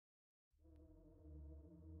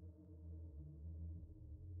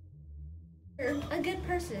A good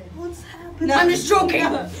person. What's happening? No, I'm just joking.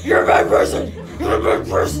 You're a bad person. You're a bad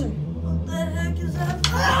person. What the heck is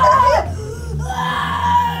happening?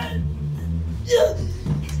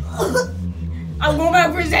 I'm going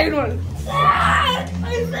back for the second one.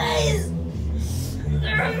 My face!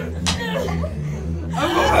 I'm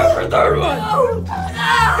going back for the third one. No!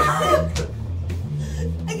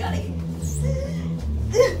 I gotta get...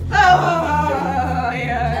 Oh,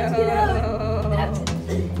 yeah. Let's get out.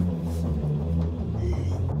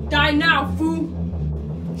 Die now, fool.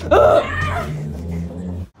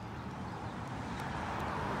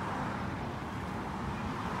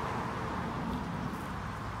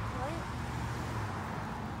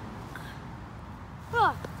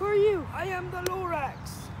 Who are you? I am the Lorax.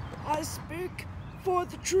 I speak for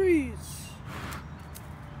the trees.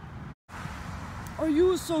 Are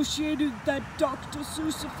you associated with that Doctor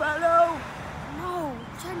Seusseor fellow? No, I'm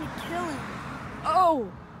trying to kill him.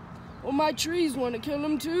 Oh, well, my trees want to kill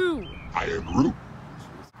him too. I agree.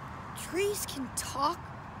 Trees can talk?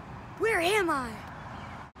 Where am I?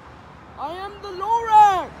 I am the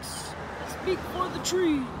Lorax. I speak for the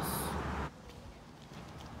trees.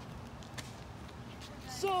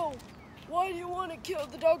 So, why do you want to kill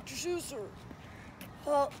the Doctor Seusseor?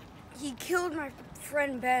 Well, he killed my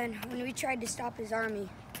friend Ben when we tried to stop his army.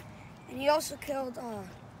 And he also killed,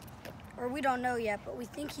 or we don't know yet, but we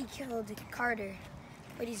think he killed Carter.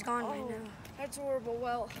 But he's gone right now. That's horrible.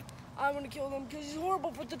 Well, I want to kill him because he's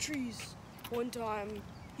horrible for the trees. One time,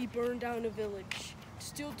 he burned down a village to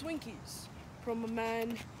steal Twinkies from a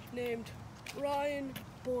man named Ryan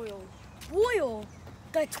Boyle. Boyle?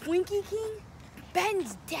 The Twinkie King?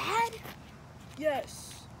 Ben's dad?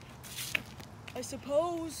 Yes. I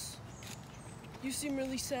suppose you seem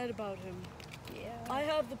really sad about him. Yeah. I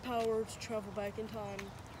have the power to travel back in time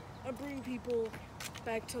and bring people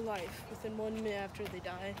back to life within 1 minute after they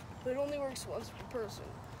die. But it only works once per person.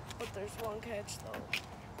 But there's one catch though.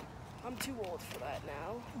 I'm too old for that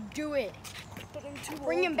now. Do it. But I'm too old.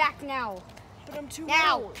 Bring him back now. But I'm too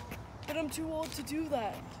Now. old. But I'm too old to do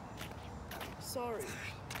that. Sorry.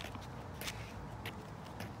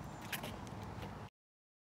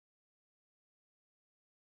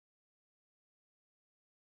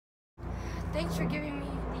 Thanks for giving me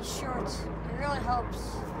these shorts. It really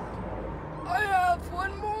helps. I have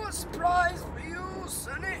one more surprise for you,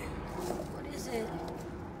 Sonny. What is it?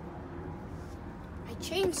 A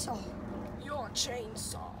chainsaw. Your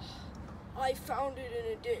chainsaw. I found it in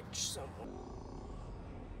a ditch somewhere.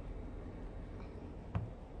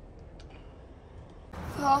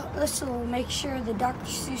 Well, this will make sure the Dr.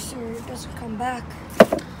 Seusseor doesn't come back.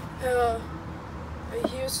 Yeah, I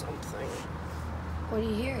hear something. What do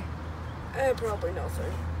you hear? Probably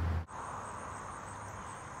nothing.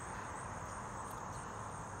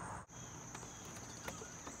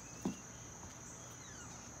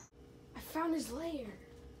 I found his lair.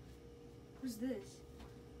 Who's this?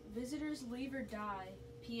 Visitors leave or die.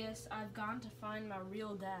 P.S. I've gone to find my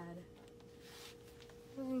real dad.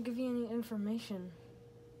 Doesn't give you any information.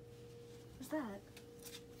 Who's that?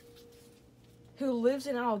 Who lives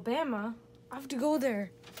in Alabama? I have to go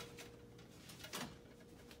there.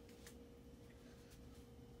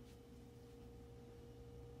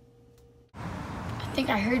 I think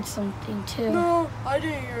I heard something too. No, I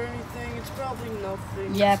didn't hear anything. It's probably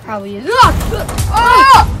nothing. Yeah, it probably is. What?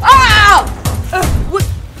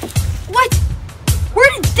 What? Where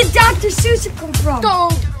did the Dr. Seusseor come from?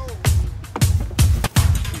 Don't.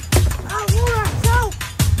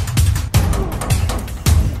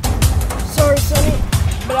 Sorry, Sonny,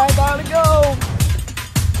 but I gotta go.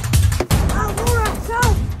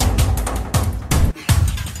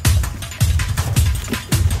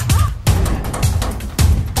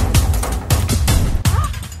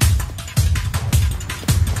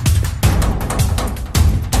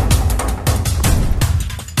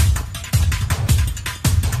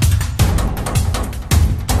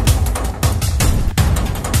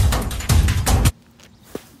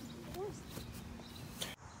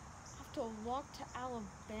 Walk to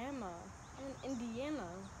Alabama. I'm in Indiana.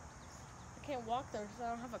 I can't walk there because I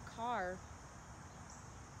don't have a car.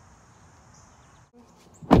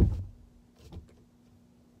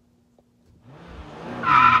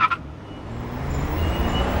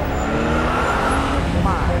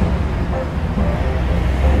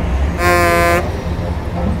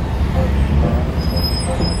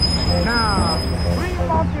 Now, 3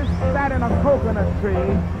 monkeys sat in a coconut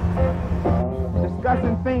tree,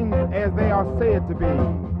 discussing things as they are said to be.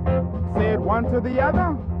 Said one to the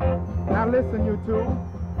other. Now listen, you two.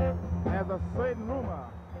 There's a certain rumor.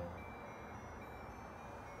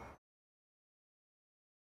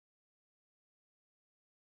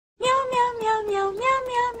 Meow, meow, meow,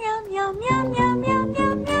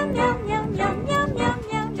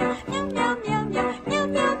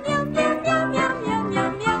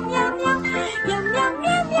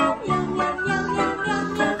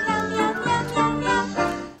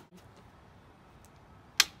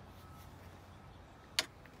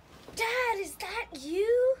 Dad, is that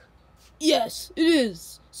you? Yes, it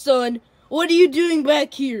is. Son, what are you doing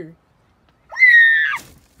back here?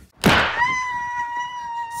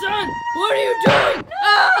 Son, what are you doing?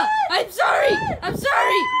 Ah! I'm sorry! I'm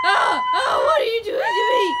sorry! Ah! Ah! What are you doing to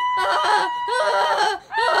me? Ah! Ah!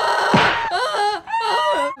 Ah! Ah! Ah!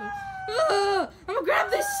 Ah! I'm gonna grab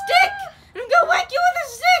this stick! And I'm gonna whack you with a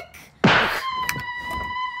stick!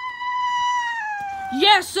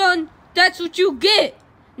 Yeah, son, that's what you get.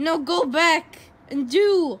 Now go back and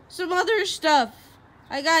do some other stuff.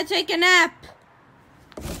 I gotta take a nap.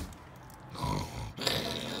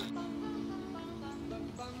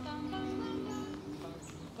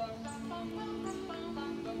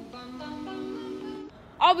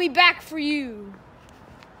 I'll be back for you.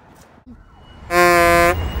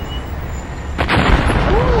 Oh, look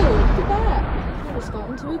at that. I just got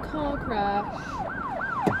into a car crash.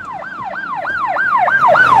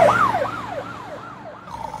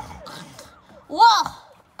 Whoa!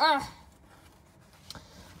 I'm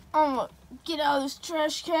gonna get out of this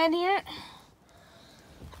trash can here.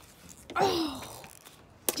 Oh,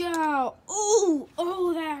 ow. Ooh,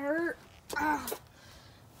 oh, that hurt.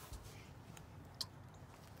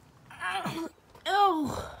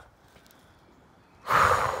 Oh.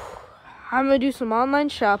 I'm gonna do some online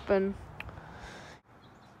shopping.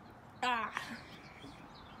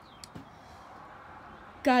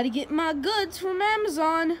 Gotta get my goods from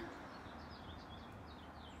Amazon.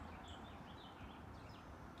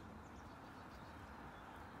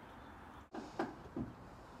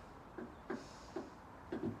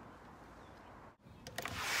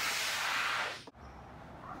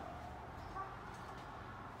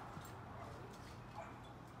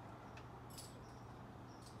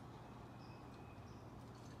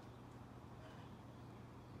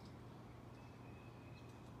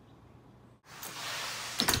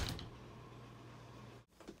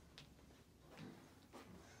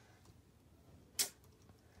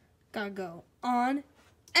 Gotta go on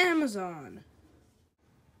Amazon.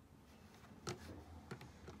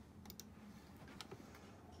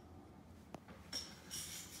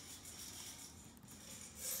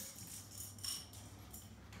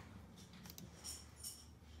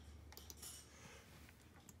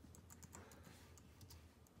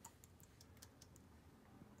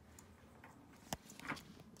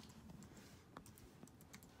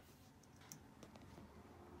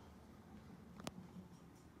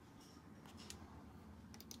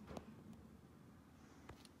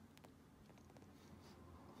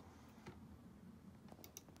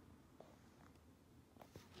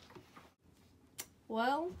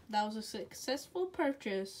 Well, that was a successful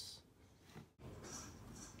purchase.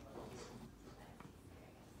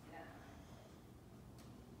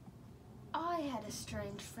 I had a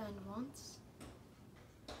strange friend once.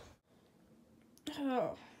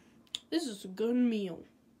 Oh, this is a good meal.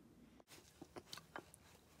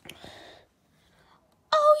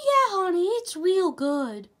 Oh yeah, honey, it's real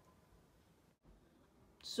good.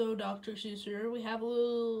 So, Doctor Seusseor, we have a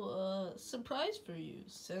little surprise for you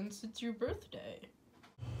since it's your birthday.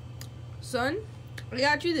 Son, I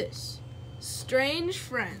got you this. Strange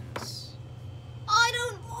Friends. I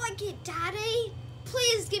don't like it, Daddy.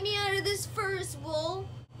 Please get me out of this first, Will.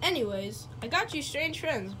 Anyways, I got you Strange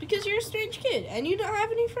Friends because you're a strange kid and you don't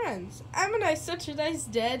have any friends. Am I such a nice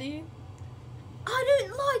daddy? I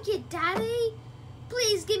don't like it, Daddy.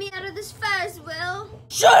 Please get me out of this first, Will.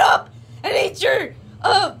 Shut up and eat your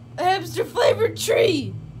hamster flavored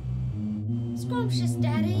tree. Scrumptious,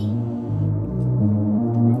 Daddy.